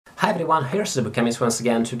Hi everyone, here's the Bookchemist once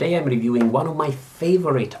again. Today I'm reviewing one of my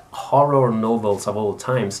favorite horror novels of all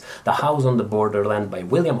times, The House on the Borderland by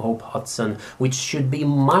William Hope Hodgson, which should be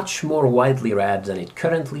much more widely read than it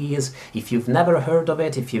currently is. If you've never heard of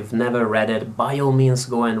it, if you've never read it, by all means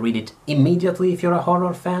go and read it immediately if you're a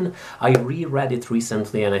horror fan. I reread it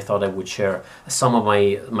recently and I thought I would share some of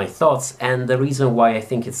my thoughts and the reason why I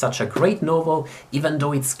think it's such a great novel, even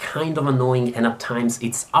though it's kind of annoying and at times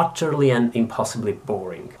it's utterly and impossibly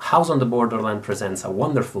boring. House on the Borderland presents a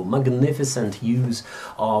wonderful, magnificent use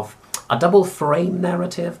of a double frame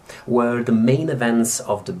narrative where the main events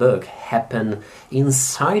of the book happen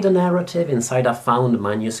inside a narrative, inside a found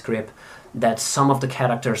manuscript that some of the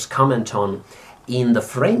characters comment on in the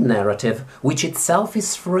frame narrative, which itself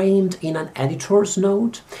is framed in an editor's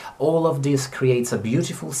note. All of this creates a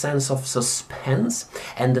beautiful sense of suspense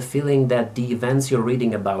and the feeling that the events you're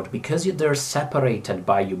reading about, because they're separated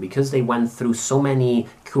by you, because they went through so many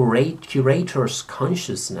curators'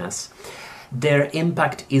 consciousness, their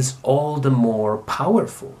impact is all the more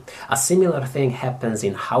powerful. A similar thing happens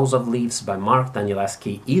in House of Leaves by Mark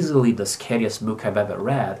Danielewski, easily the scariest book I've ever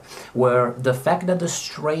read, where the fact that the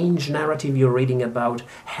strange narrative you're reading about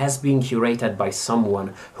has been curated by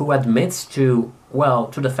someone who admits to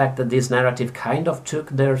the fact that this narrative kind of took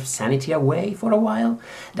their sanity away for a while,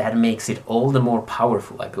 that makes it all the more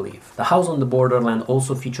powerful, I believe. The House on the Borderland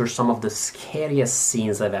also features some of the scariest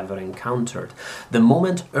scenes I've ever encountered. The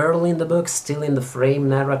moment early in the book, still in the frame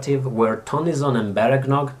narrative, where Tonison and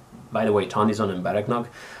Beregnog, by the way, Tonison and Beregnog,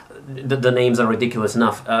 the names are ridiculous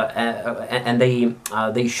enough, and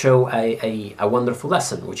they show a wonderful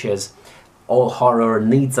lesson, which is all horror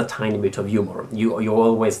needs a tiny bit of humor. You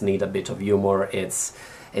always need a bit of humor.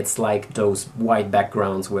 It's like those white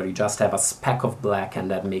backgrounds where you just have a speck of black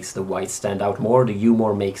and that makes the white stand out more. The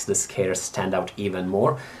humor makes the scares stand out even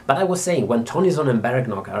more. But I was saying, when Tonison and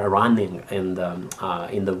Beregnog are running in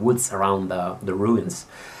the woods around the ruins,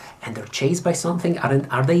 and they're chased by something,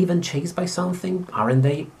 are they even chased by something? Aren't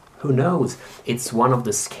they? Who knows? It's one of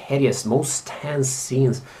the scariest, most tense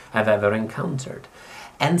scenes I've ever encountered.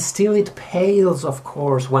 And still it pales, of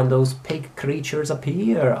course, when those pig creatures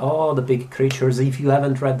appear. Oh, the pig creatures, if you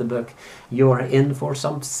haven't read the book, you're in for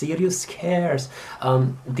some serious scares.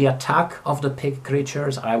 The attack of the pig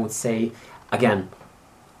creatures, I would say, again,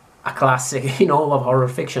 a classic in all of horror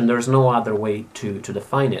fiction. There's no other way to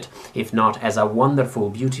define it, if not as a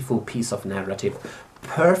wonderful, beautiful piece of narrative,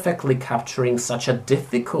 perfectly capturing such a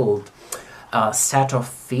difficult set of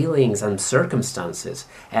feelings and circumstances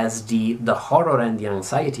as the horror and the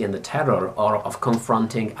anxiety and the terror are of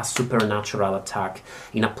confronting a supernatural attack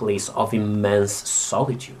in a place of immense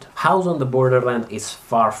solitude. House on the Borderland is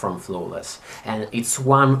far from flawless, and it's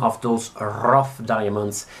one of those rough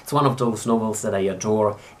diamonds. It's one of those novels that I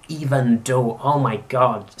adore, even though, oh my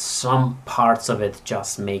god, some parts of it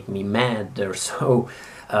just make me mad. They're so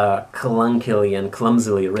clunkily and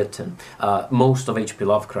clumsily written. Most of H.P.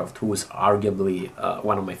 Lovecraft, who is arguably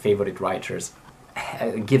one of my favorite writers,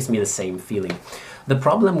 gives me the same feeling. The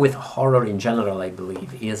problem with horror in general, I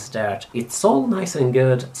believe, is that it's all nice and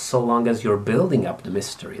good so long as you're building up the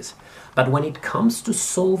mysteries. But when it comes to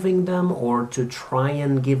solving them or to try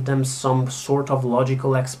and give them some sort of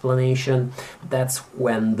logical explanation, that's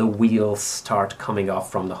when the wheels start coming off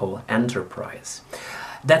from the whole enterprise.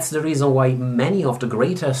 That's the reason why many of the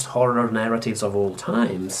greatest horror narratives of all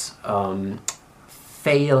times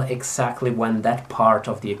fail exactly when that part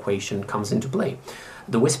of the equation comes into play.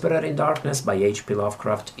 The Whisperer in Darkness by H.P.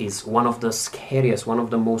 Lovecraft is one of the scariest, one of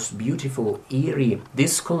the most beautiful, eerie,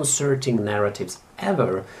 disconcerting narratives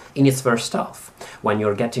ever in its first half. When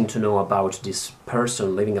you're getting to know about this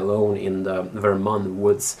person living alone in the Vermont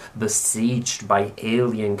woods, besieged by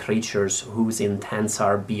alien creatures whose intents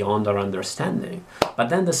are beyond our understanding. But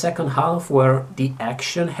then the second half, where the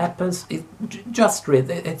action happens,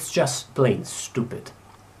 it's just plain stupid.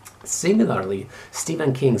 Similarly,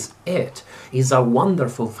 Stephen King's It is a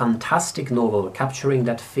wonderful, fantastic novel capturing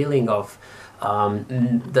that feeling of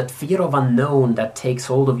that fear of unknown that takes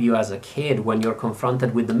hold of you as a kid when you're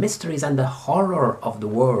confronted with the mysteries and the horror of the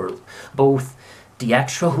world, both the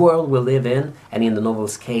actual world we live in, and in the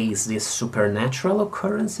novel's case, these supernatural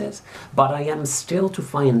occurrences. But I am still to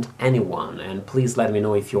find anyone, and please let me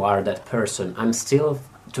know if you are that person, I'm still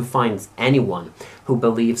to find anyone who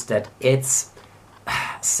believes that it's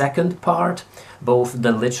second part, both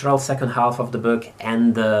the literal second half of the book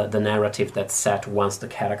and the narrative that's set once the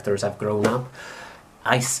characters have grown up,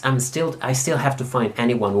 I still have to find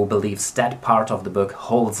anyone who believes that part of the book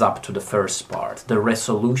holds up to the first part. The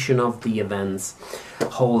resolution of the events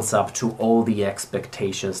holds up to all the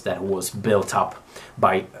expectations that was built up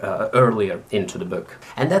by earlier into the book.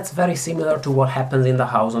 And that's very similar to what happens in The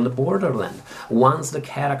House on the Borderland. Once the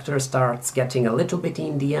character starts getting a little bit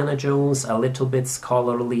Indiana Jones, a little bit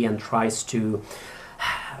scholarly, and tries to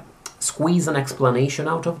squeeze an explanation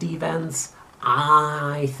out of the events,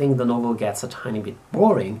 I think the novel gets a tiny bit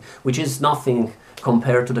boring, which is nothing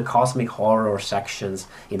compared to the cosmic horror sections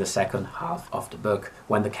in the second half of the book,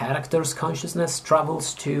 when the character's consciousness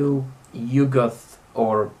travels to Yugoth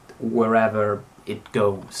or wherever it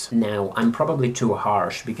goes. Now, I'm probably too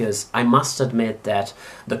harsh, because I must admit that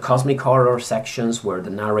the cosmic horror sections where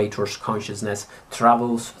the narrator's consciousness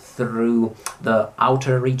travels through the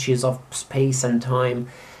outer reaches of space and time,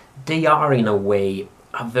 they are in a way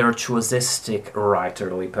a virtuosistic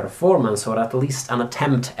writerly performance, or at least an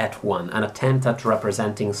attempt at one, an attempt at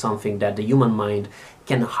representing something that the human mind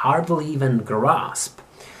can hardly even grasp,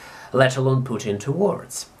 let alone put into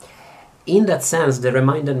words. In that sense, they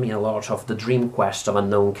reminded me a lot of The Dream Quest of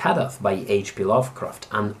Unknown Kadath by H.P. Lovecraft,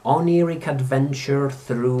 an oniric adventure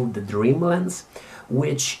through the dreamlands,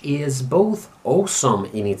 which is both awesome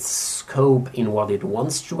in its scope in what it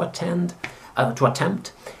wants to attempt,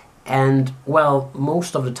 and, well,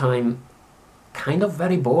 most of the time, kind of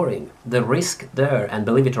very boring. The risk there, and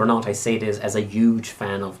believe it or not, I say this as a huge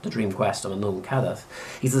fan of The Dream Quest of Unknown Kadath,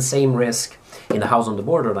 is the same risk in The House on the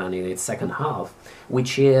Borderland in its second half,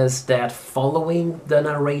 which is that following the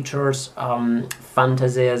narrator's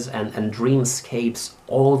fantasies and dreamscapes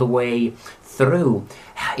all the way through,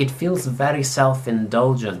 it feels very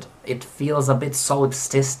self-indulgent. It feels a bit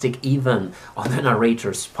solipsistic even on the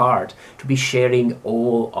narrator's part to be sharing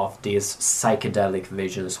all of these psychedelic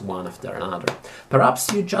visions one after another.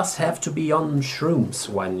 Perhaps you just have to be on shrooms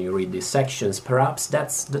when you read these sections. Perhaps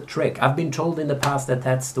that's the trick. I've been told in the past that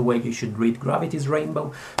that's the way you should read Gravity's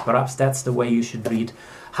Rainbow. Perhaps that's the way you should read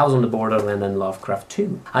House on the Borderland and Lovecraft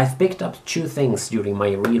too. I've picked up two things during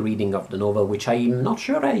my rereading of the novel which I'm not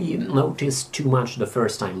sure I noticed too much the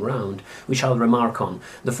first time round, which I'll remark on.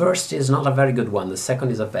 The first is not a very good one, the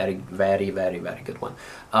second is a very, very, very, very good one.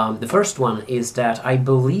 The first one is that I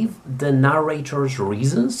believe the narrator's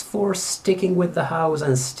reasons for sticking with the house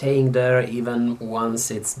and staying there even once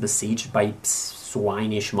it's besieged by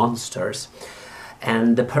swinish monsters,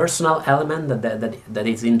 and the personal element that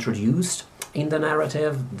is introduced in the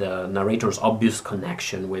narrative, the narrator's obvious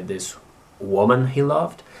connection with this woman he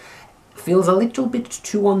loved, feels a little bit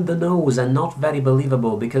too on the nose and not very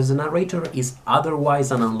believable, because the narrator is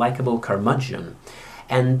otherwise an unlikable curmudgeon.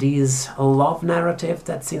 And this love narrative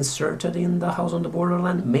that's inserted in The House on the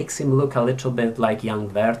Borderland makes him look a little bit like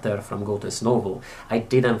young Werther from Goethe's novel. I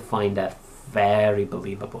didn't find that very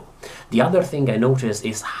believable. The other thing I noticed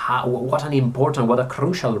is what a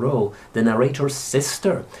crucial role the narrator's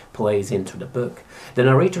sister plays into the book. The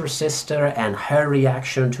narrator's sister and her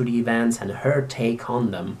reaction to the events and her take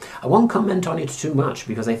on them. I won't comment on it too much,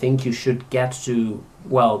 because I think you should get to,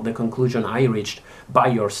 well, the conclusion I reached by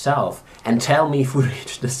yourself, and tell me if we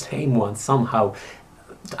reach the same one somehow.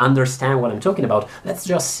 Understand what I'm talking about. Let's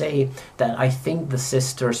just say that I think the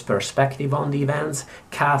sister's perspective on the events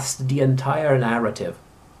cast the entire narrative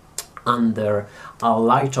under a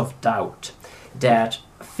light of doubt that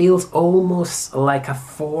feels almost like a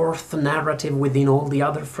fourth narrative within all the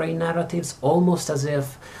other Frey narratives, almost as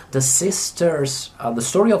if the sister's, the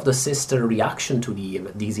story of the sister reaction to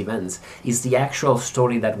these events is the actual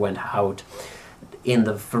story that went out in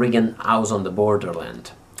the friggin' House on the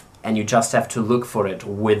Borderland. And you just have to look for it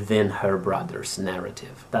within her brother's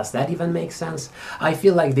narrative. Does that even make sense? I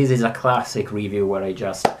feel like this is a classic review where I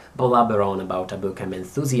just blabber on about a book I'm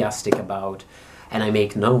enthusiastic about, and I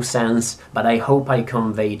make no sense, but I hope I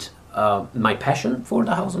conveyed my passion for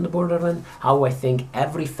The House on the Borderland, how I think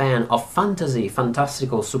every fan of fantasy,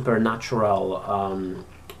 fantastical, supernatural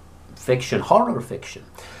fiction, horror fiction,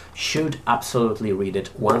 should absolutely read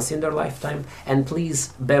it once in their lifetime. And please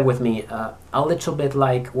bear with me a little bit,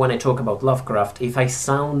 like when I talk about Lovecraft, if I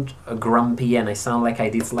sound grumpy and I sound like I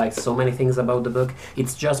dislike so many things about the book,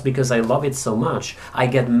 it's just because I love it so much. I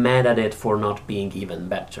get mad at it for not being even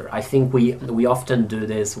better. I think we often do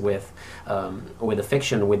this with the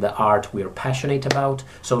fiction, with the art we're passionate about,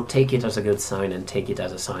 so take it as a good sign and take it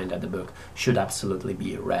as a sign that the book should absolutely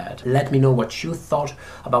be read. Let me know what you thought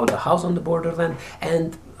about The House on the Borderland,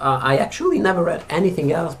 and I actually never read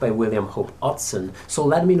anything else by William Hope Hodgson, so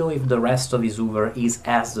let me know if the rest of his oeuvre is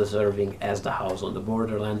as deserving as The House on the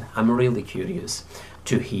Borderland. I'm really curious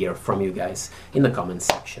to hear from you guys in the comments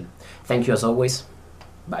section. Thank you as always.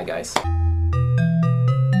 Bye guys.